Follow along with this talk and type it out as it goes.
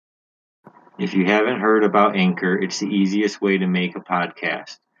If you haven't heard about Anchor, it's the easiest way to make a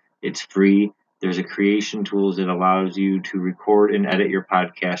podcast. It's free. There's a creation tools that allows you to record and edit your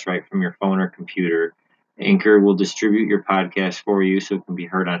podcast right from your phone or computer. Anchor will distribute your podcast for you so it can be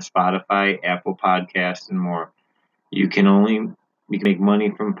heard on Spotify, Apple Podcasts, and more. You can make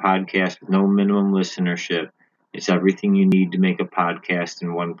money from podcasts with no minimum listenership. It's everything you need to make a podcast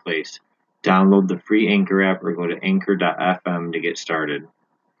in one place. Download the free Anchor app or go to anchor.fm to get started.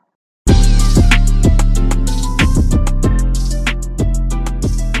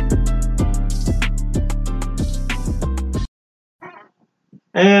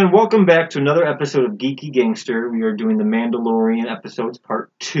 And welcome back to another episode of Geeky Gangster. We are doing the Mandalorian episodes part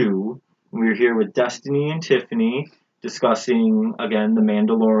 2. We're here with Destiny and Tiffany discussing, again, the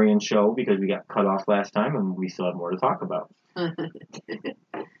Mandalorian show because we got cut off last time and we still have more to talk about.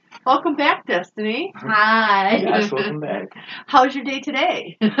 Welcome back, Destiny. Hi. Yes, welcome back. How's your day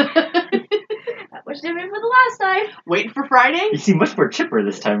today? Much different for the last time. Waiting for Friday? You seem much more chipper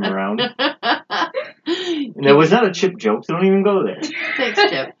this time around. And that was not a chip joke, so don't even go there. Thanks,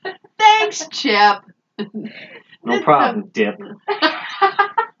 Chip. Thanks, Chip. No problem, Dip.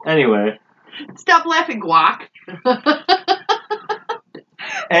 Anyway. Stop laughing, Guac.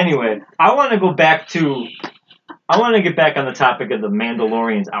 Anyway, I want to get back on the topic of the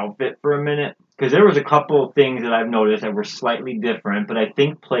Mandalorian's outfit for a minute, because there was a couple of things that I've noticed that were slightly different, but I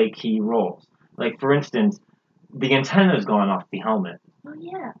think play key roles. Like, for instance, the antenna's gone off the helmet. Oh,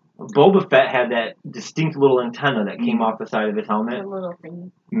 yeah. Boba Fett had that distinct little antenna that came off the side of his helmet. A little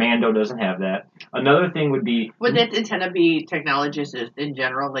thing. Mando doesn't have that. Another thing would be... Would that antenna be technologist in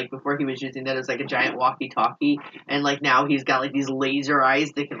general? Like, before he was using that as, like, a giant walkie-talkie, and, like, now he's got, like, these laser eyes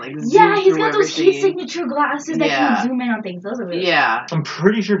that can, like, zoom Yeah, he's through got those everything. heat signature glasses that can zoom in on things. Those are really Yeah. I'm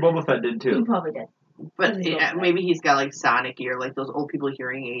pretty sure Boba Fett did, He too. probably did. But maybe he's got, like, sonic ear, like those old people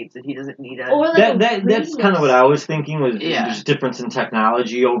hearing aids that he doesn't need a... Or like That's kind of what I was thinking, was Yeah. there's difference in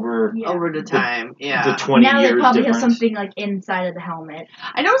technology over over the time, the 20 now years they probably difference. have something like inside of the helmet.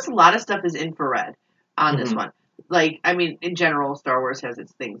 I noticed a lot of stuff is infrared on this one. Like, I mean, in general, Star Wars has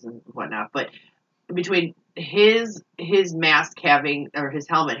its things and whatnot, but between his mask having, or his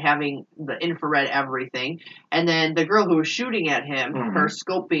helmet having the infrared everything, and then the girl who was shooting at him, her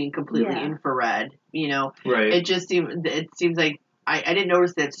scope being completely infrared, you know, Right. it seems like I didn't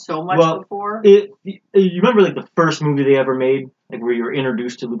notice that so much before. You remember, like, the first movie they ever made, like, where you were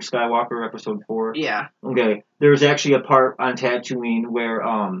introduced to Luke Skywalker, episode 4? Yeah. Okay. There was actually a part on Tatooine where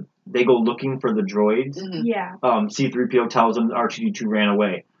they go looking for the droids. Mm-hmm. Yeah. C-3PO tells them R2-D2 ran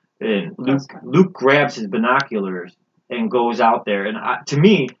away. And Luke grabs his binoculars and goes out there. And to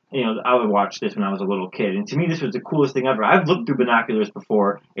me, you know, I would watch this when I was a little kid. And to me, this was the coolest thing ever. I've looked through binoculars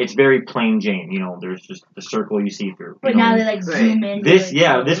before. It's very plain Jane. You know, there's just the circle you see through. But now they like zoom in. This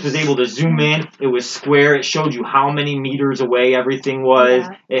was able to zoom in. It was square. It showed you how many meters away everything was.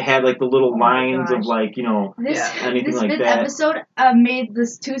 Yeah. It had like the little lines of like, you know, anything like that. This episode made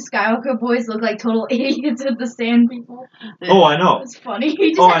this 2 Skywalker boys look like total idiots with the sand people. Oh, I know. It was funny.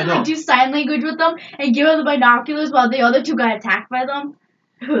 He just had to like do sign language with them and give them the binoculars while the other 2 got attacked by them.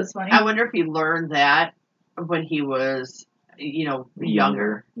 It was funny. I wonder if he learned that when he was, you know,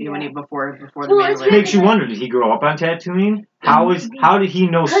 younger. You know, when he before the Mandalorian. It makes you wonder, did he grow up on Tatooine? How did he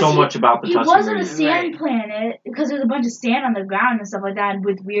know so much about the Tusken Raiders? He wasn't a sand planet because there's a bunch of sand on the ground and stuff like that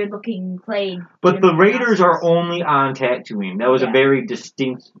with weird looking clay. But the Raiders are only on Tatooine. That was a very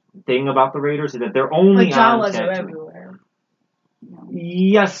distinct thing about the Raiders, is that they're only on Tatooine. Jawas are everywhere. No.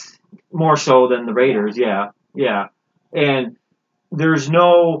 Yes, more so than the Raiders, yeah. And there's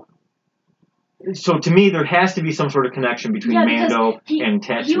no... So to me, there has to be some sort of connection between Mando and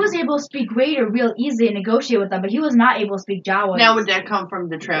Tatooine. He was able to speak Raider real easily and negotiate with them, but he was not able to speak Jawa. Now, would that come from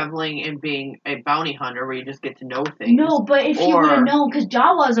the traveling and being a bounty hunter where you just get to know things? No, but if he would have known, because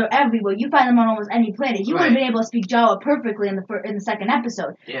Jawas are everywhere. You find them on almost any planet. He would have been able to speak Jawa perfectly in the second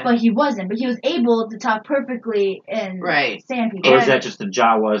episode. Yeah. But he wasn't. But he was able to talk perfectly in Sand People. Or is that just the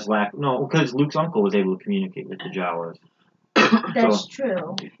Jawas lack? No, because Luke's uncle was able to communicate with the Jawas. That's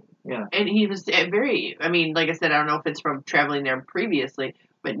true. Yeah. And he was very, I mean, like I said, I don't know if it's from traveling there previously,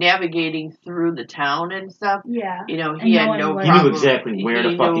 but navigating through the town and stuff. Yeah. You know, he had no problem. He knew exactly where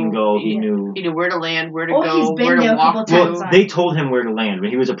to fucking go. He knew where to land, where to go, where to walk to. Well, they told him where to land. When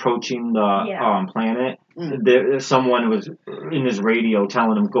he was approaching the planet, someone was in his radio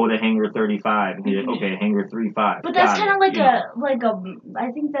telling him, go to Hangar 35. And he said, okay, Hangar 35. But that's kind of like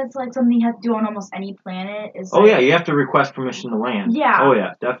I think that's like something you have to do on almost any planet. You have to request permission to land. Yeah. Oh,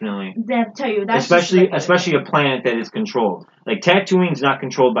 yeah, definitely. They have to tell you. That's especially a planet that is controlled. Like, Tatooine's not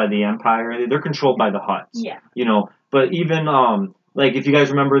controlled by the Empire. They're controlled by the Hutts. Yeah. You know, but even Like, if you guys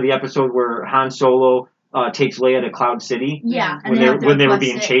remember the episode where Han Solo takes Leia to Cloud City. Yeah. When they were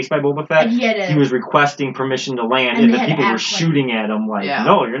being chased by Boba Fett, he was requesting permission to land, and the people were shooting at him like,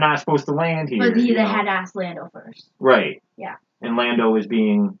 no, you're not supposed to land here. But they had to ask Lando first. Right. Yeah. And Lando was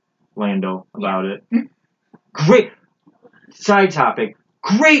being Lando about it. Great. Side topic.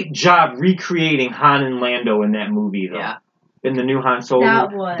 Great job recreating Han and Lando in that movie, though. Yeah. In the new Han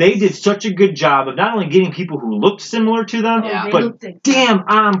Solo. They did such a good job of not only getting people who looked similar to them, but damn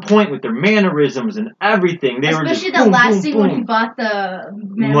on point with their mannerisms and everything. Especially the last scene when he bought the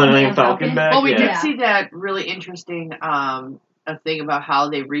Millennium Falcon back. Well, we did see that really interesting a thing about how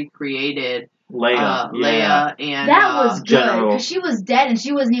they recreated Leia and that was good because she was dead and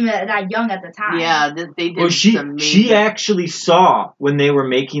she wasn't even that young at the time. Yeah, they did. Well, she actually saw when they were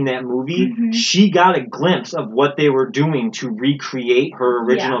making that movie. She got a glimpse of what they were doing to recreate her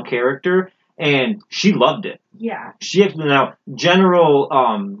original character, and she loved it. Yeah. She actually now General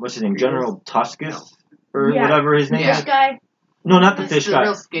what's his name? General Tuskus or whatever his name is. Fish guy. No, not the fish guy.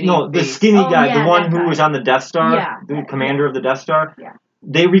 The skinny guy, the one who was on the Death Star, the commander of the Death Star. Yeah.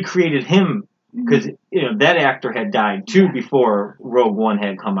 They recreated him. Because that actor had died too before Rogue One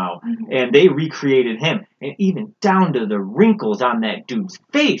had come out, and they recreated him, and even down to the wrinkles on that dude's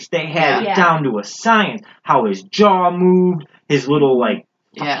face, they had it down to a science. How his jaw moved, his little like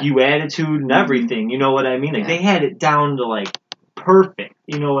fuck you attitude, and everything. You know what I mean? Like they had it down to like perfect.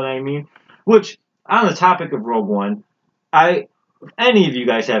 You know what I mean? Which on the topic of Rogue One, if any of you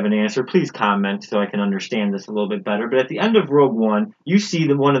guys have an answer, please comment so I can understand this a little bit better. But at the end of Rogue One, you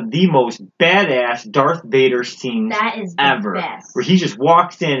see one of the most badass Darth Vader scenes ever. Best. Where he just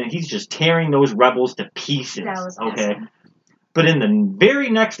walks in and he's just tearing those rebels to pieces. That was awesome. But in the very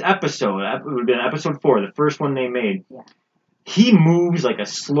next episode, it would have been episode 4, the first one they made, he moves like a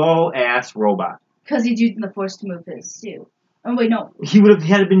slow-ass robot. Because he's using the Force to move his suit. Oh, wait, no. He would have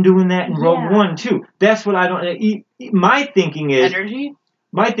had been doing that in Rogue One, too. That's what I don't... My thinking is... Energy?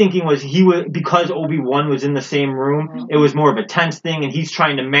 My thinking was because Obi-Wan was in the same room, it was more of a tense thing, and he's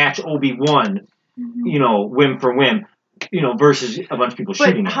trying to match Obi-Wan, whim for whim, versus a bunch of people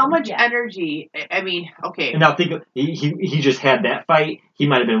shooting at him. How much energy... I mean, okay. And now think of... He just had that fight. He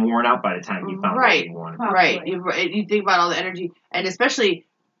might have been worn out by the time he found Obi-Wan. Right. You think about all the energy, and especially...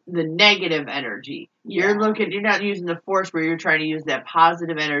 the negative energy. You're not using the Force where you're trying to use that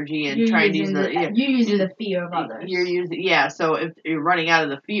positive energy and trying to use you're using the fear of others. You're using so if you're running out of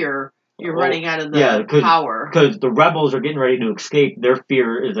the fear, you're running out of the power. Because the rebels are getting ready to escape. Their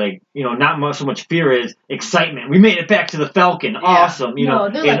fear is like, not so much fear as excitement. We made it back to the Falcon. Awesome.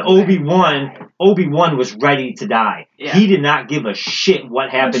 And Obi-Wan was ready to die. Yeah. He did not give a shit what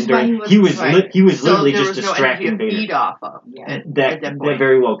happened during. He was literally just distracting Vader. Feed off of. That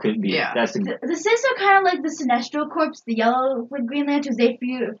very well could be. Yeah. That's the Siths are kind of like the Sinestro Corps, the yellow Green Lanterns. They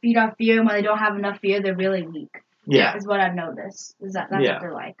feed off fear, and when they don't have enough fear, they're really weak. Yeah. Is what I've noticed. That's what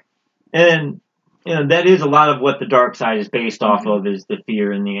they're like. And that is a lot of what the dark side is based off of, is the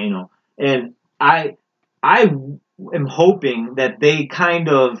fear and the and I am hoping that they kind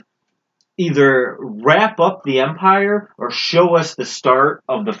of either wrap up the Empire or show us the start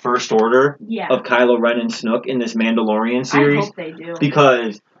of the First Order of Kylo Ren and Snoke in this Mandalorian series. I hope they do.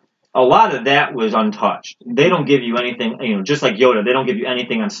 Because a lot of that was untouched. They don't give you anything, just like Yoda, they don't give you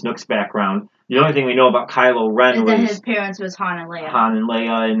anything on Snoke's background. The only thing we know about Kylo Ren was that his parents was Han and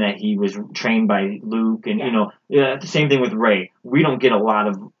Leia. And that he was trained by Luke. And, the same thing with Rey. We don't get a lot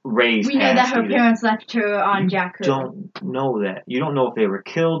of Rey's past. We know that her parents left her on Jakku. You don't know that. You don't know if they were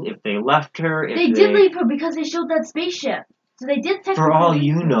killed, if they left her. They did leave her because they showed that spaceship. So they did technically. For all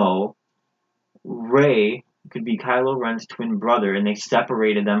you know, Rey could be Kylo Ren's twin brother, and they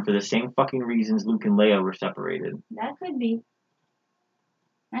separated them for the same fucking reasons Luke and Leia were separated. That could be.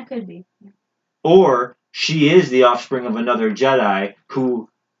 Or she is the offspring of another Jedi who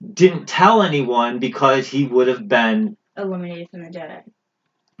didn't tell anyone because he would have been eliminated from the Jedi.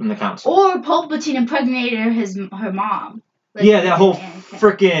 From the Council. Or Palpatine impregnated her mom. That whole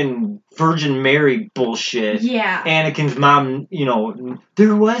frickin' Virgin Mary bullshit. Yeah. Anakin's mom,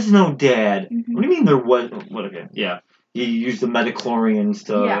 there was no dad. Mm-hmm. What do you mean there was? What again? Yeah. He used the midichlorians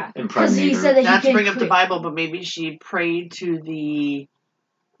to impregnate he her. said that not to bring up the Bible, but maybe she prayed to the...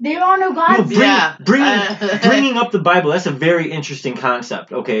 There are no gods. Bringing up the Bible, that's a very interesting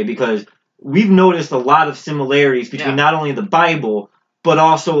concept, okay? Because we've noticed a lot of similarities between not only the Bible, but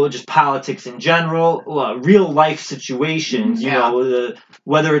also just politics in general, real life situations,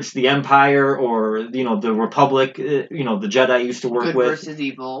 whether it's the Empire or, the Republic, the Jedi used to work Good with. Good versus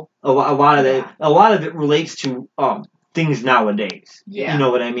evil. A lot of it relates to things nowadays. Yeah. You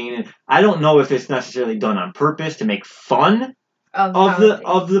know what I mean? I don't know if it's necessarily done on purpose to make fun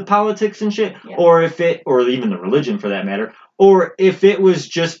of the politics and shit, Yeah. or even the religion for that matter, or if it was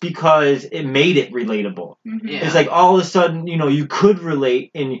just because it made it relatable. Mm-hmm. Yeah. It's like all of a sudden, you could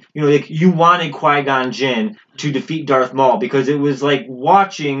relate, and like you wanted Qui-Gon Jinn to defeat Darth Maul because it was like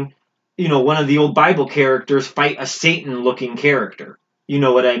watching, one of the old Bible characters fight a Satan-looking character. You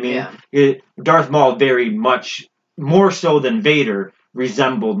know what I mean? Yeah. Darth Maul very much more so than Vader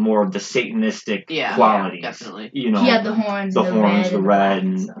resembled more of the Satanistic qualities. Yeah, definitely. He had the horns, the red,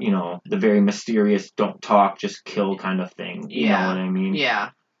 and the very mysterious, don't talk, just kill kind of thing. You know what I mean? Yeah.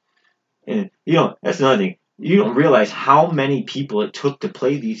 And that's another thing. You don't realize how many people it took to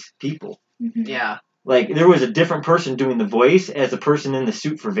play these people. Mm-hmm. Yeah. Like, there was a different person doing the voice as the person in the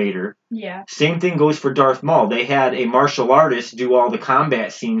suit for Vader. Yeah. Same thing goes for Darth Maul. They had a martial artist do all the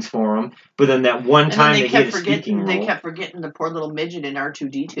combat scenes for him, but then that one time they had a speaking role. They kept forgetting the poor little midget in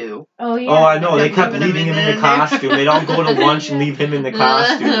R2-D2. Oh, yeah. Oh, I know. They kept leaving him in the costume. They'd all go to lunch and leave him in the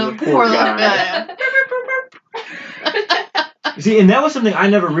costume. The poor guy. See, and that was something I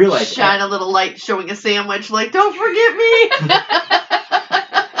never realized. Shine a little light showing a sandwich, like, don't forget me!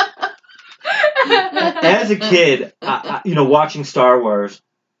 As a kid, watching Star Wars,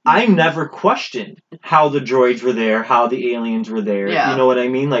 I never questioned how the droids were there, how the aliens were there. Yeah. You know what I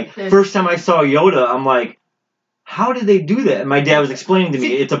mean? Like, first time I saw Yoda, I'm like, how did they do that? And my dad was explaining to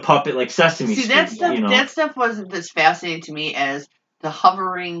me, it's a puppet like Sesame Street. That stuff wasn't as fascinating to me as the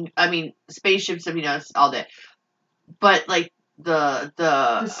hovering, spaceships, all that. But, like,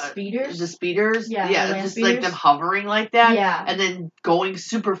 the speeders? The speeders? Yeah, just speeders? like them hovering like that. Yeah. And then going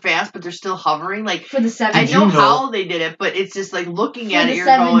super fast, but they're still hovering. Like, for the 70s. I know how they did it, but it's just like looking at it, you're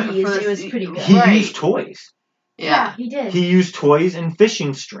 70s, going... it was pretty good. He used toys. Yeah, he did. He used toys and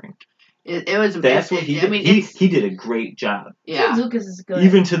fishing string. It was. That's what he did. He did a great job. Yeah, Lucas is good.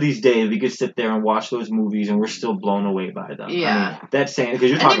 Even to these days, we could sit there and watch those movies, and we're still blown away by them. Yeah, that's saying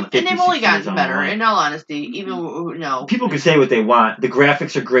because you're talking 50, and they've only gotten better. On. In all honesty, even people can say what they want. The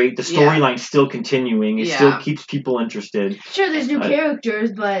graphics are great. The storyline's still continuing. It still keeps people interested. Sure, there's new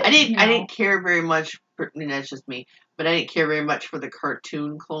characters, but I didn't care very much. That's just me. But I didn't care very much for the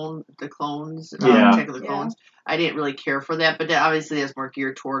cartoon clones. Attack of the Clones. I didn't really care for that, but that obviously is more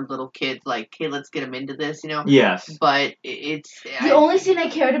geared toward little kids. Like, hey, let's get them into this, Yes. But it's the only scene I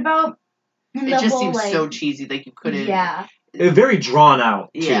cared about. It just seems so cheesy. Like you couldn't. Yeah. Very drawn out.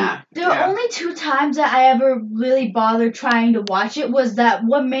 Too. Yeah. There are only 2 times that I ever really bothered trying to watch it was that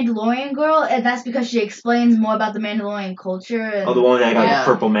one Mandalorian girl, and that's because she explains more about the Mandalorian culture. And, the one that got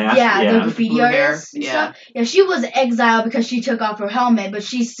the purple mask? Yeah, the graffiti artist and stuff. Yeah, she was exiled because she took off her helmet, but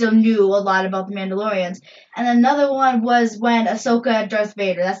she still knew a lot about the Mandalorians. And another one was when Ahsoka and Darth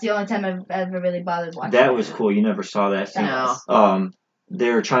Vader. That's the only time I've ever really bothered watching that. Was cool. You never saw that scene. No.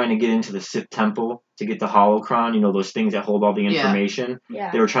 They're trying to get into the Sith temple to get the holocron, those things that hold all the information.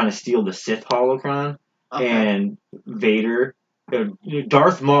 Yeah. They were trying to steal the Sith holocron, and Vader,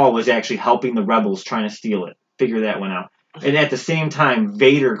 Darth Maul was actually helping the rebels trying to steal it. Figure that one out. And at the same time,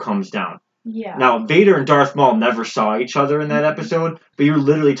 Vader comes down. Yeah. Now, Vader and Darth Maul never saw each other in that episode, but you're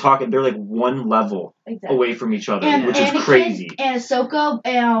literally talking, they're like one level away from each other, which is crazy. And Ahsoka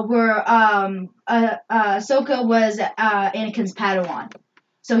Ahsoka was Anakin's Padawan.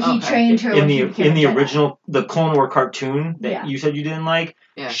 So he trained her in the original, the Clone War cartoon that you said you didn't like.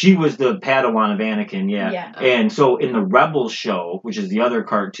 Yeah. She was the Padawan of Anakin, yeah. And so in the Rebels show, which is the other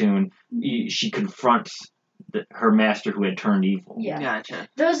cartoon, she confronts her master who had turned evil. Yeah. Gotcha.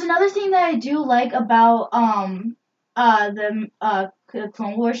 There's another thing that I do like about the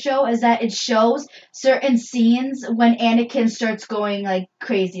Clone Wars show is that it shows certain scenes when Anakin starts going like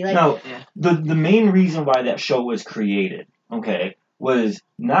crazy. Like the main reason why that show was created, was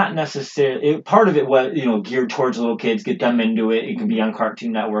not necessarily part of it was geared towards little kids, get them into it. It can be on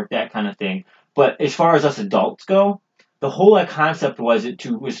Cartoon Network, that kind of thing. But as far as us adults go, the whole concept was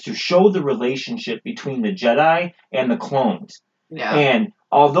to show the relationship between the Jedi and the clones. Yeah. And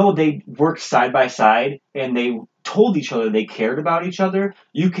although they worked side by side and they told each other they cared about each other,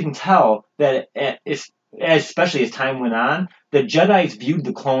 you can tell that especially as time went on, the Jedis viewed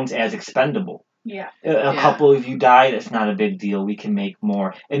the clones as expendable. Yeah. A couple of you die, that's not a big deal. We can make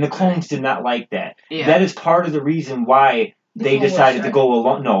more. And the clones did not like that. Yeah. That is part of the reason why they decided to go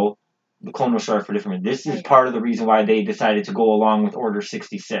along. No, the Clone Wars started for different. This is part of the reason why they decided to go along with Order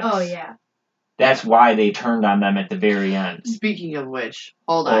 66. Oh, yeah. That's why they turned on them at the very end. Speaking of which,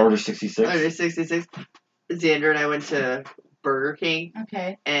 hold on. Order 66. Order 66. Xander and I went to Burger King.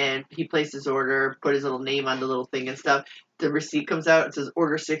 Okay. And he placed his order, put his little name on the little thing and stuff. the receipt comes out. It says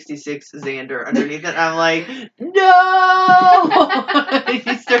order 66 Xander underneath it. I'm like, no!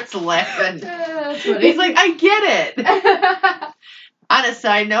 He starts laughing. That's funny. He's like, I get it. On a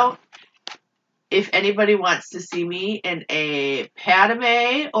side note, if anybody wants to see me in a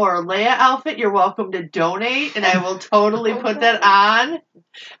Padme or Leia outfit, you're welcome to donate, and I will totally put that on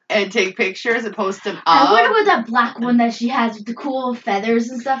and take pictures and post them up. I wonder what that black one that she has with the cool feathers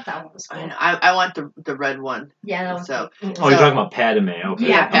and stuff. That one was cool. I want the red one. Yeah, that was so. Cool. Oh, you're talking about Padme. Okay.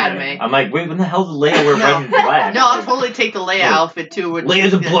 Yeah, Padme. I'm like, wait, when the hell did Leia wear red and black? No, I'll totally take the Leia outfit too.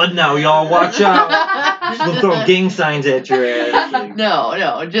 Leia's a blood now, y'all. Watch out. She'll throw gang signs at your ass. Like,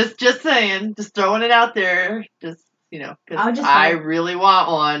 no, just saying, just throwing it out there, just because I really want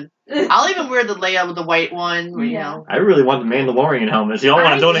one. I'll even wear the Leia with the white one. You know. I really want the Mandalorian helmets. Y'all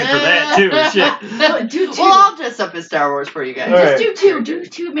want to donate for that too? Shit. Do two. Well, I'll dress up as Star Wars for you guys. Just do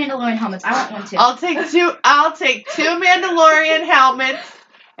two Mandalorian helmets. I want one too. I'll take two Mandalorian helmets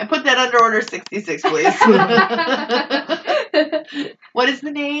and put that under order 66, please. What is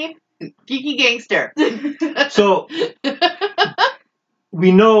the name? Geeky Gangster. So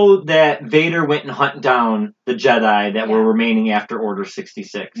we know that Vader went and hunted down the Jedi that were remaining after Order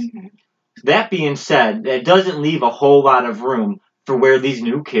 66. Mm-hmm. That being said, that doesn't leave a whole lot of room for where these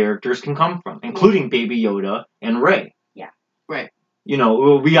new characters can come from, including Baby Yoda and Rey. Yeah. Right. You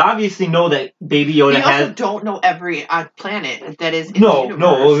know, we obviously know that Baby Yoda has... We also has... don't know every planet that is in the universe.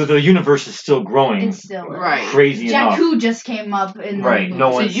 No, the universe is still growing. It's still crazy enough. Jakku just came up in the movie.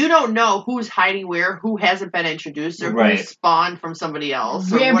 No so you don't know who's hiding where, who hasn't been introduced, or who spawned from somebody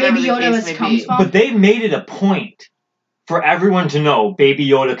else, where or whatever Baby Yoda comes from. But they made it a point for everyone to know Baby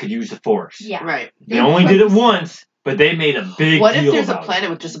Yoda could use the Force. Yeah. Right. They only did it once, but they made a big deal. What if there's a about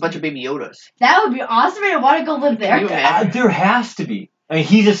planet with just a bunch of Baby Yodas? That would be awesome. I want to go live there. There has to be. I mean,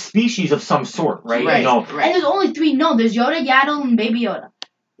 he's a species of some sort, right? Right. You know, And there's only three known. There's Yoda, Yaddle, and Baby Yoda.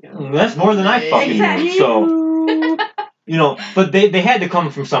 That's more than I fucking knew. So, you know, but they had to come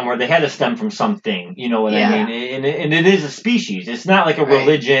from somewhere. They had to stem from something. You know what I mean? And it is a species. It's not like a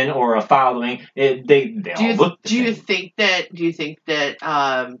religion or a following. They all look the same. Do you think that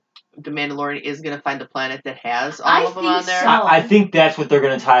the Mandalorian is going to find a planet that has all of them on there? So. I think that's what they're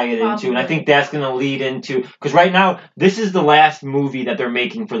going to tie it into, and I think that's going to lead into, because right now this is the last movie that they're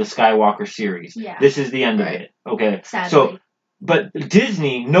making for the Skywalker series. Yeah. This is the end of it. Okay. Sadly. So, but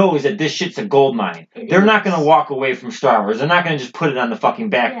Disney knows that this shit's a gold mine. They're not going to walk away from Star Wars. They're not going to just put it on the fucking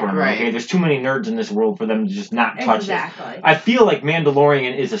back burner. Okay. There's too many nerds in this world for them to just not touch it. I feel like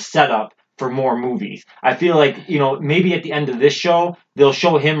Mandalorian is a setup for more movies. I feel like, you know, maybe at the end of this show, they'll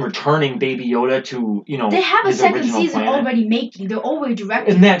show him returning Baby Yoda to, you know, they have a second season planet. already making. They're already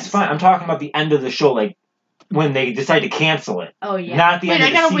directing. And that's fine. I'm talking about the end of the show, like when they decide to cancel it. Oh yeah. Not at the end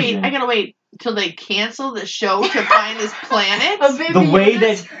of the season. I gotta wait till they cancel the show to find this planet. The way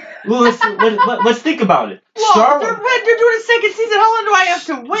that. Well, let's think about it. Well, they're doing a second season. How long do I have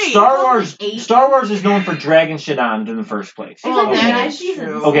to wait? Star Wars is known for dragging shit on in the first place. It's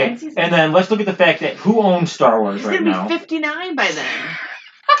seasons. Okay, and then let's look at the fact that who owns Star Wars right now? It's gonna be 59 by then.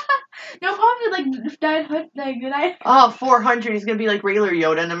 No, probably like 900. Oh, 400. He's gonna be like regular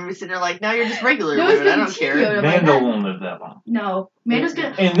Yoda, and I'm gonna be sitting there like, now you're just regular Yoda. I don't care. Mando won't live that long. No, Mando's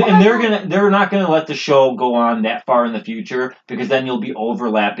gonna. And they're not gonna let the show go on that far in the future, because then you'll be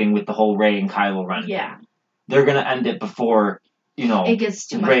overlapping with the whole Rey and Kylo Ren. Yeah. They're gonna end it before, you know, it gets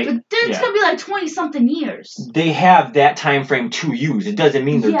too much. But then it's gonna be like 20-something years. They have that time frame to use. It doesn't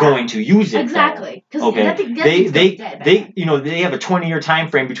mean they're going to use it. Exactly. Okay. They you know, they have a 20-year time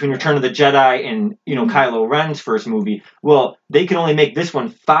frame between Return of the Jedi and, you know, Kylo Ren's first movie. Well, they can only make this one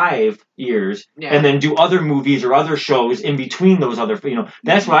 5 years and then do other movies or other shows in between those other, you know.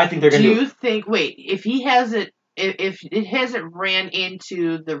 That's what I think they're gonna do. Do you think? Wait, if it hasn't ran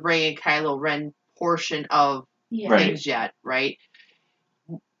into the Rey and Kylo Ren portion of things yet, right?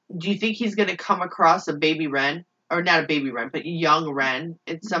 Do you think he's going to come across a baby Ren, or not a baby Ren, but young Ren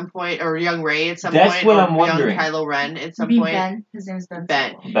at some point, or young Rey at some point? That's what I'm wondering. Young Kylo Ren at some point. Ben. His name's Ben.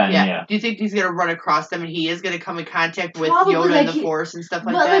 Ben, yeah. Do you think he's going to run across them, and he is going to come in contact with Yoda and the Force and stuff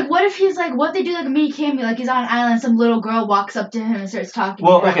like that? But like, what if he's like, what if they do like a mini cameo, like he's on an island, and some little girl walks up to him and starts talking?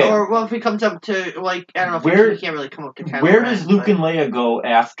 Well, okay. Or if he comes up to, like, I don't know, if he can't really come up to Kylo Where Ren, does Luke and Leia go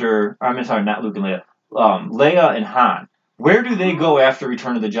after? I'm sorry, not Luke and Leia. Leia and Han. Where do they go after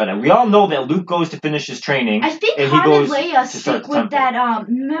Return of the Jedi? We all know that Luke goes to finish his training. I think and Han and Leia stick with that.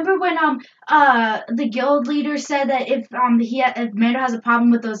 Remember when the guild leader said that if Mando has a problem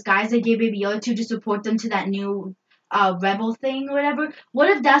with those guys they gave Baby Yoda to just report them to that new rebel thing or whatever? What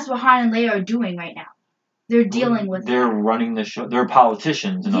if that's what Han and Leia are doing right now? They're dealing with. They're running the show. They're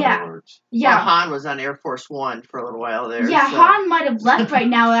politicians, in other words. Wars. Yeah. Well, Han was on Air Force One for a little while there. Yeah, so. Han might have left right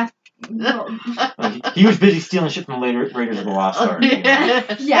now after. He was busy stealing shit from Raiders of the Lost Ark. You know?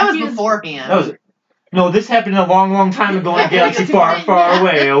 That was beforehand. No, this happened a long, long time ago in a galaxy far, far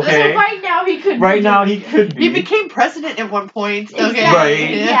away, okay? So right now he could be. He became president at one point, okay? Exactly.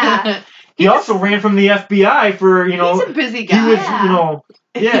 Right. Yeah. He also ran from the FBI for, He's a busy guy.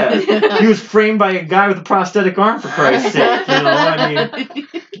 He was, he was framed by a guy with a prosthetic arm, for Christ's sake, I mean...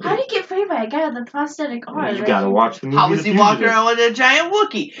 How did he get framed by a guy with a prosthetic arm? Well, you gotta watch the movie. How was he walking around with a giant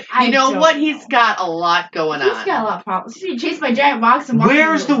Wookiee? You know what? He's got a lot going on. He's got a lot of problems. He's being chased by giant rocks and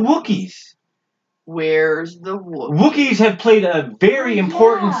Where's the Wookiees? Where's the Wookiees? Wookiees have played a very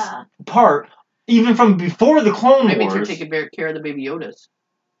important part, even from before the Clone Wars. Maybe they're taking care of the Baby Yodas.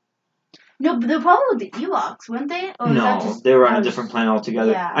 No, but they're probably with the Ewoks, weren't they? Or no, they were on a different planet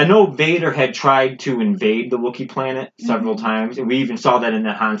altogether. Yeah. I know Vader had tried to invade the Wookiee planet several times, and we even saw that in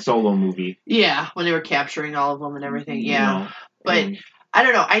the Han Solo movie. Yeah, when they were capturing all of them and everything. Yeah, but I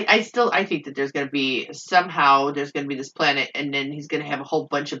don't know. I think that there's going to be this planet, and then he's going to have a whole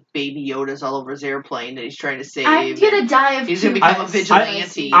bunch of Baby Yodas all over his airplane that he's trying to save. I'm going to die of He's going to become a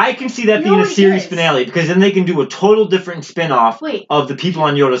vigilante. I can see that being a series finale, because then they can do a total different spin-off of the people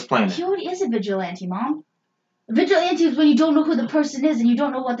on Yoda's planet. He already is a vigilante, Mom. A vigilante is when you don't know who the person is and you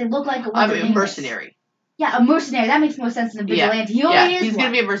don't know what they look like or what their name mercenary. Is. Yeah, a mercenary. That makes more sense than a vigilante. He already is. He's going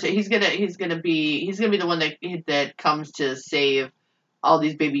to be a mercenary. He's going to be the one that comes to save all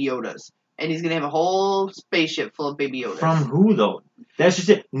these Baby Yodas. And he's going to have a whole spaceship full of Baby Yodas. From who, though? That's just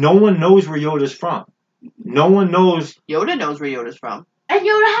it. No one knows where Yoda's from. No one knows. Yoda knows where Yoda's from. And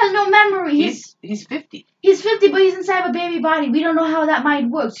Yoda has no memory. He's 50. He's 50, but he's inside of a baby body. We don't know how that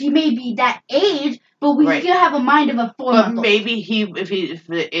mind works. He may be that age, but we can have a mind of a 4-month-old. But maybe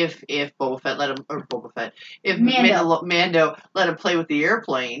if Boba Fett let him, or Boba Fett, if Mando let him play with the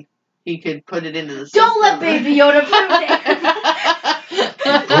airplane, he could put it into the system. Don't let Baby Yoda put it there. He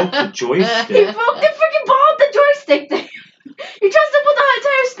broke the joystick. He broke the freaking ball of the joystick thing. You trust him with the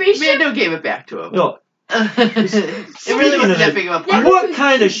entire spaceship? Mando gave it back to him. No. It really wasn't that big of a part. What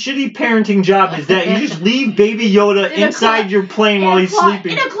kind of shitty parenting job is that? You just leave Baby Yoda inside your plane while he's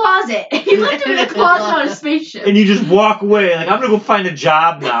sleeping. In a closet. You left him in a closet on a spaceship. And you just walk away. Like, I'm going to go find a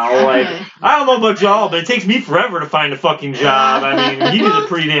job now. Like, I don't know about y'all, but it takes me forever to find a fucking job. I mean, he did it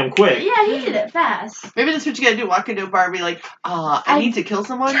pretty damn quick. Yeah, he did it fast. Maybe that's what you got to do. Walk into a bar and be like, I need to kill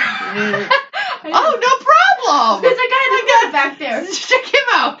someone. Oh, no problem. There's a guy in the car back there. Check him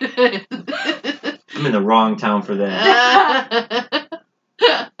out. I'm in the wrong town for that.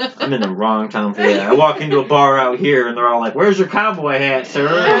 I'm in the wrong town for that. I walk into a bar out here and they're all like, "Where's your cowboy hat, sir?"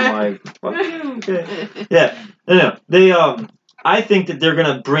 I'm like, "Fuck you." Okay. Yeah. No. I think that they're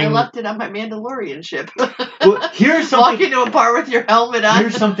gonna bring. I left it on my Mandalorian ship. Well, here's something. Walk into a bar with your helmet on.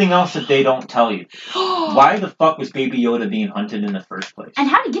 Here's something else that they don't tell you. Why the fuck was Baby Yoda being hunted in the first place? And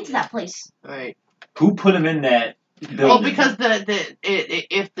how did he get to that place? Right. Who put him in that building? Well, because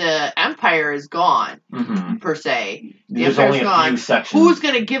if the Empire is gone, per se, the There's Empire's only a gone, few sections. who's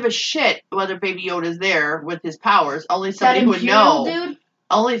going to give a shit whether Baby Yoda's there with his powers? Only somebody who would know. Dude?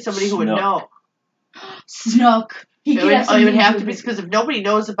 Only somebody who would know. Snoke. It would have to be, because if nobody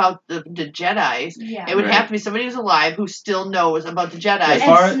knows about the Jedis, it would have to be somebody who's alive who still knows about the Jedi.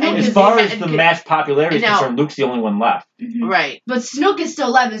 As far as the mass popularity is concerned, Luke's the only one left. Right. But Snoke is still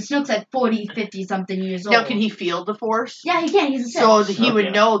alive, and Snoke's like 40, 50 something years old. Now, can he feel the Force? Yeah, he can. He's a Sith. So he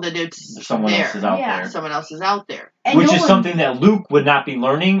would know that it's someone there. else is out there. Someone else is out there. And which is something that Luke would not be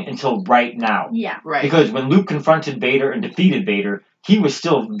learning until right now. Yeah. Right. Because when Luke confronted Vader and defeated Vader, he was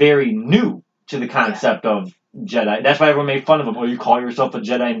still very new to the concept of Jedi. That's why everyone made fun of him. Oh, you call yourself a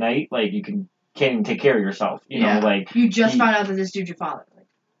Jedi Knight? Like, can't even take care of yourself. You know, like... You just found out that this dude's your father.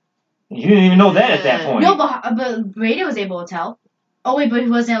 You didn't even know that at that point. No, but Vader was able to tell. Oh, wait, but he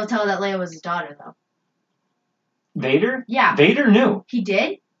wasn't able to tell that Leia was his daughter, though. Vader? Yeah. Vader knew. He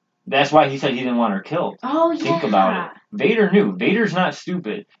did? That's why he said he didn't want her killed. Oh, yeah. Think about it. Vader knew. Vader's not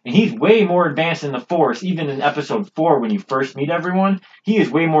stupid. And he's way more advanced in the Force, even in Episode 4 when you first meet everyone. He is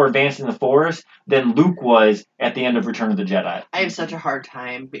way more advanced in the Force than Luke was at the end of Return of the Jedi. I have such a hard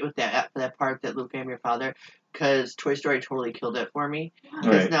time with that part that Luke, I am your father, because Toy Story totally killed it for me.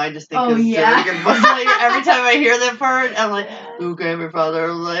 Because now I just think Zurg and Buzz Lightyear. Every time I hear that part, I'm like, Luke, I am your father.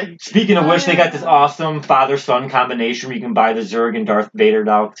 I'm like, speaking of which, they got this awesome father-son combination where you can buy the Zurg and Darth Vader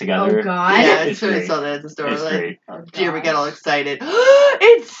doll together. Oh, God. Yeah, it's when I saw that at the store. It's great. Jeremy got all excited.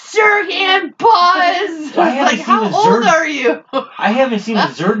 It's Zurg and Buzz! Like, how old are you? I haven't seen a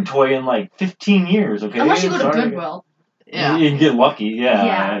Zurg toy in like 15 years, okay? Unless you go to Goodwill. Yeah. You can get lucky, yeah.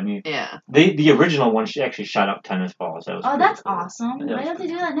 Yeah. I mean, Yeah. the original one, she actually shot up tennis balls. That was Oh, pretty that's cool. awesome. That Why was don't they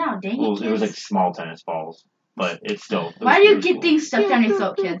pretty do that now? Dang cool. it, kids. It was like small tennis balls, but it's still. Why do it you was get cool. things stuck down your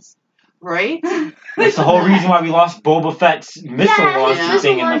throat, kids? Right? That's the whole reason why we lost Boba Fett's missile launcher missile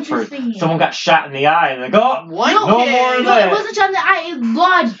thing in the launcher first. thingy. Someone got shot in the eye, and like, oh, One no kid- more of No, that. it wasn't shot in the eye. It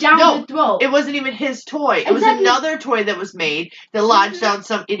lodged down the throat. It wasn't even his toy. It was Exactly. another toy that was made that lodged down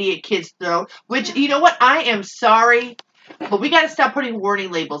some idiot kid's throat. Which, you know what? I am sorry, but we got to stop putting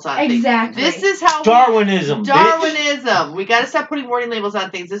warning labels on Exactly. things. This is how Darwinism. Bitch. Darwinism. We got to stop putting warning labels on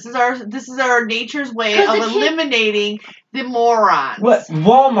things. This is our nature's way of eliminating the morons. What?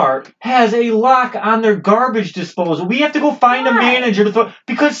 Walmart has a lock on their garbage disposal. We have to go find a manager to throw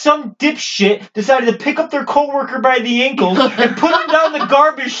because some dipshit decided to pick up their coworker by the ankles and put him down the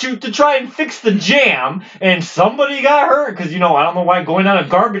garbage chute to try and fix the jam, and somebody got hurt because I don't know why going down a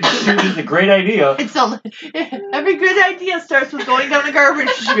garbage chute is a great idea. Every good idea starts with going down a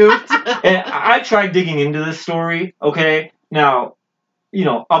garbage chute. And I tried digging into this story. Okay, now.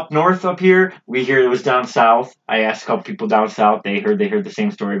 Up north up here, we hear it was down south. I asked a couple people down south. They heard the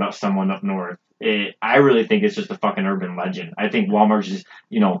same story about someone up north. I really think it's just a fucking urban legend. I think Walmart just,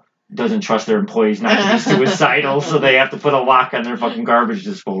 doesn't trust their employees not to be suicidal, so they have to put a lock on their fucking garbage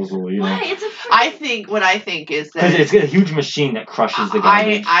disposal, Why? What I think is that... Because it's got a huge machine that crushes the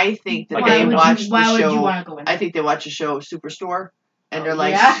garbage. I think that Why they would watch the why show... would you want to go in? I think they watch the show Superstore. And they're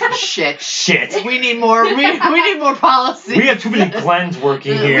like, Yeah. shit. We need more. We need more policy. We have too many Glens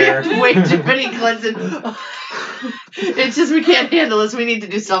working here. We have way too many Glens. It's just we can't handle this. We need to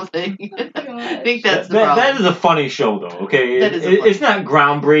do something. I think that's the problem. That is a funny show, though. Okay, it's not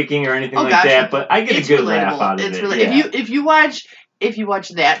groundbreaking or anything that, but I get a good laugh out of it. Yeah. If you watch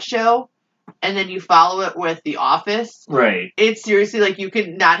that show. And then you follow it with The Office. Right. It's seriously like you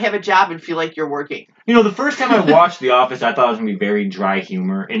could not have a job and feel like you're working. The first time I watched The Office, I thought it was going to be very dry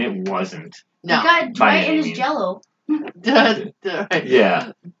humor, and it wasn't. No. He got dry in his jello.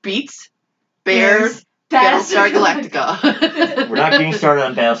 Yeah. Beets, Bears, Battlestar Galactica. We're not getting started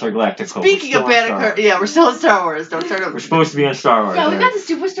on Battlestar Galactica. Speaking of Battlestar, we're still in Star Wars. Don't start over. We're supposed to be on Star Wars. Yeah, we got the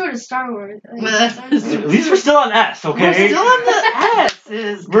Superstore to Star Wars. At least we're still on S, okay? We're still on the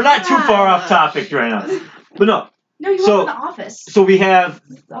S. We're not too far off topic right now. But no. No, you were in the office. So we have...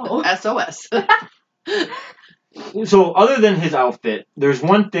 SOS. So other than his outfit, there's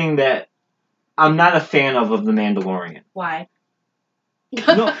one thing that I'm not a fan of The Mandalorian. Why? No. You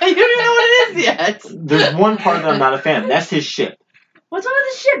don't even know what it is yet. There's one part that I'm not a fan of. That's his ship. What's wrong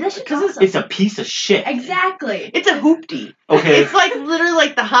with the ship? That ship's awesome. It's a piece of shit. Exactly. It's a hoopty. Okay. It's like literally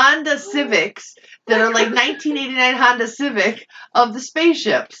like the Honda Civics that are like 1989 Honda Civic of the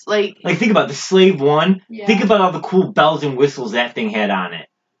spaceships. Like think about the Slave One. Yeah. Think about all the cool bells and whistles that thing had on it.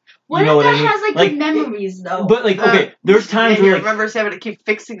 What if that has good memories though? But okay, there's times where you remember having to keep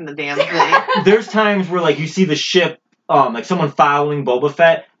fixing the damn thing. There's times where you see the ship. Like someone following Boba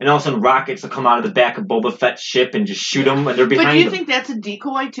Fett, and all of a sudden rockets will come out of the back of Boba Fett's ship and just shoot him, and they're behind him. But do you think that's a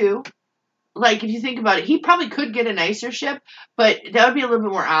decoy too? Like, if you think about it, he probably could get a nicer ship, but that would be a little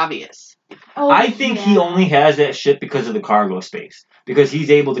bit more obvious. I think he only has that ship because of the cargo space. Because he's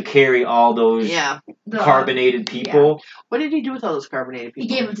able to carry all those carbonated people. Yeah. What did he do with all those carbonated people?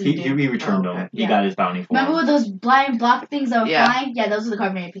 He gave them to the dude. He returned them. He got his bounty for Remember those blind block things that were flying? Yeah, those are the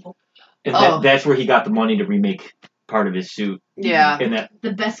carbonated people. And that's where he got the money to remake part of his suit. Yeah. And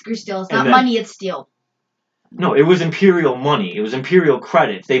the Beskar steel. It's not money, it's steel. No, it was Imperial money. It was Imperial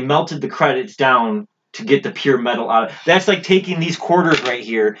credits. They melted the credits down to get the pure metal out. That's like taking these quarters right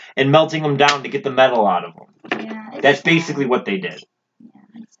here and melting them down to get the metal out of them. Yeah, that's basically what they did. Yeah,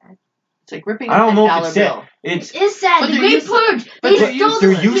 it's sad. It's like ripping I don't know if $10 it's bill. It is sad. But the Great Purge.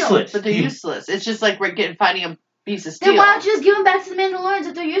 They're useless. But they're useless. It's just like we're finding a piece of steel. Then why don't you just give them back to the Mandalorians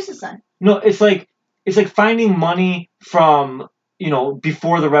if they're useless then? No, it's like finding money from,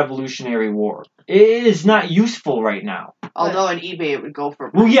 before the Revolutionary War. It is not useful right now. Although on eBay it would go for...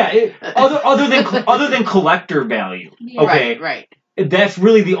 Well, yeah, other than collector value. Yeah. Okay, right. That's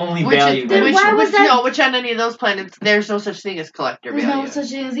really the only value. Which on any of those planets, there's no such thing as collector value. There's no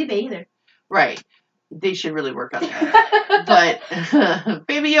such thing as eBay either. Right. They should really work on that. But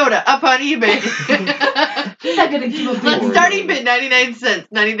Baby Yoda up on eBay. He's not gonna give up. Starting bid 99 cents,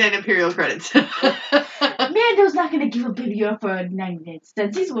 99 Imperial credits. Mando's not gonna give a Baby Yoda for 99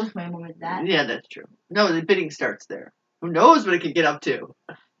 cents. He's worth my more than that. Yeah, that's true. No, the bidding starts there. Who knows what it could get up to?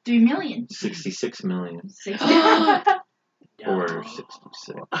 3 million. 66 million. 60. Or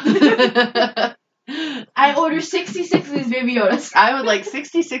 66. I order 66 of these Baby Yodas. I would like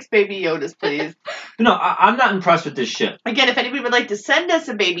 66 Baby Yodas, please. No, I'm not impressed with this shit. Again, if anybody would like to send us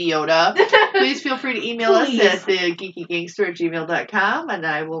a Baby Yoda, please feel free to email us at thegeekygangster@gmail.com, and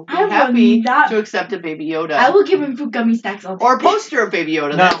I will be happy to accept a Baby Yoda. I will give him fruit gummy stacks all day. Or a poster of Baby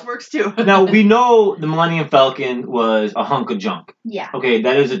Yoda. That works too. Now, we know the Millennium Falcon was a hunk of junk. Yeah. Okay,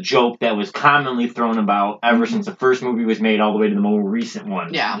 that is a joke that was commonly thrown about ever since the first movie was made all the way to the more recent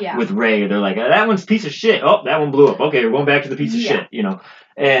one. Yeah. With Rey. They're like, that one's a piece of shit. Oh, that one blew up. Okay, we're going back to the piece of shit, you know.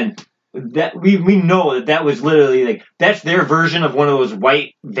 And that we know that was literally like, that's their version of one of those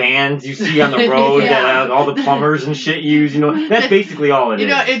white vans you see on the road that all the plumbers and shit use, you know. That's basically all it is. You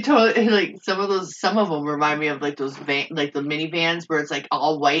know, it totally, like, some of them remind me of like those like the minivans where it's like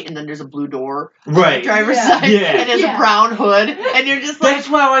all white and then there's a blue door on the driver's side and there's a brown hood, and you're just like, that's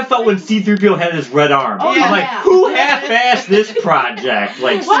how I felt when C-3PO had his red arm. I'm like, who half-assed this project?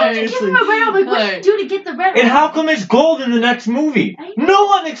 Like, why did you give him a red arm? Like, what did you do to get the red arm? And how come it's gold in the next movie? No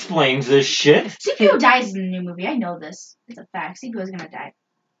one explains this shit. C-3PO dies in the new movie. I know this. It's a fact. C-3PO is gonna die.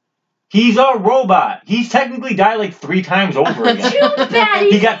 He's a robot. He's technically died like 3 times over again. Too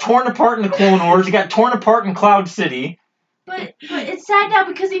bad. He got torn apart in the Clone Wars. He got torn apart in Cloud City. But it's sad now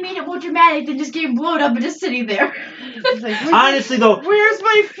because he made it more dramatic than just getting blown up and just sitting there. Like, honestly, though, where's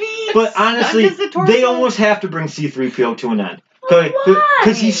my feet? But honestly, they almost have to bring C-3PO to an end.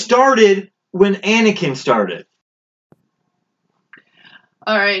 Because he started when Anakin started.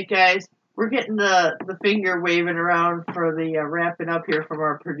 All right, guys. We're getting the finger waving around for the wrapping up here from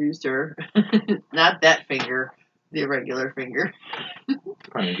our producer. Not that finger, the irregular finger.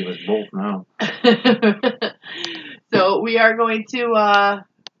 Trying to give us both now. So we are going to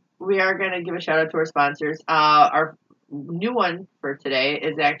give a shout out to our sponsors. Our new one for today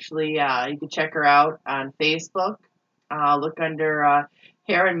is actually you can check her out on Facebook. Look under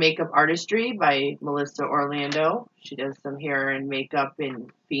Hair and Makeup Artistry by Melissa Orlando. She does some hair and makeup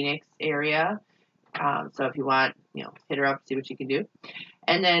in Phoenix area. So if you want, hit her up, see what she can do.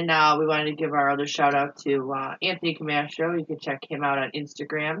 And then we wanted to give our other shout out to Anthony Camacho. You can check him out on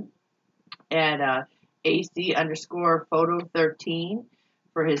Instagram at AC_photo13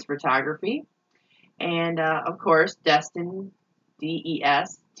 for his photography. And of course, Destin,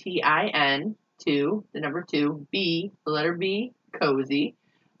 DESTIN 2, the number 2, B, the letter B, Cozy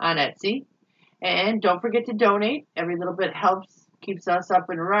on Etsy. And don't forget to donate. Every little bit helps, keeps us up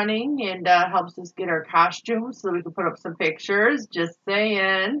and running, and helps us get our costumes so we can put up some pictures. Just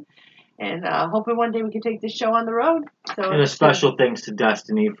saying. And hoping one day we can take this show on the road. So, and a special thanks to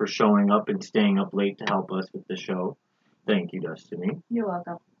Destiny for showing up and staying up late to help us with the show. Thank you, Destiny. You're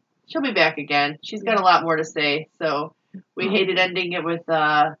welcome. She'll be back again. She's got a lot more to say. So we hated ending it with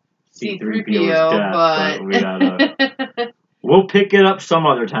C-3PO, but we gotta, we'll pick it up some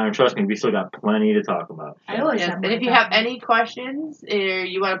other time. Trust me, we still got plenty to talk about. And if you have any questions or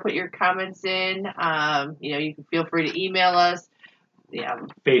you want to put your comments in, you can feel free to email us. Yeah,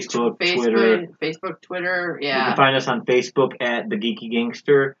 Facebook, Twitter. Yeah, you can find us on Facebook at The Geeky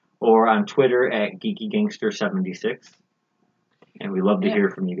Gangster or on Twitter at GeekyGangster76. And we love to hear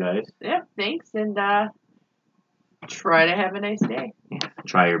from you guys. Yeah, thanks, and try to have a nice day.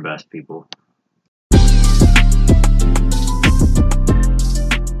 Try your best, people.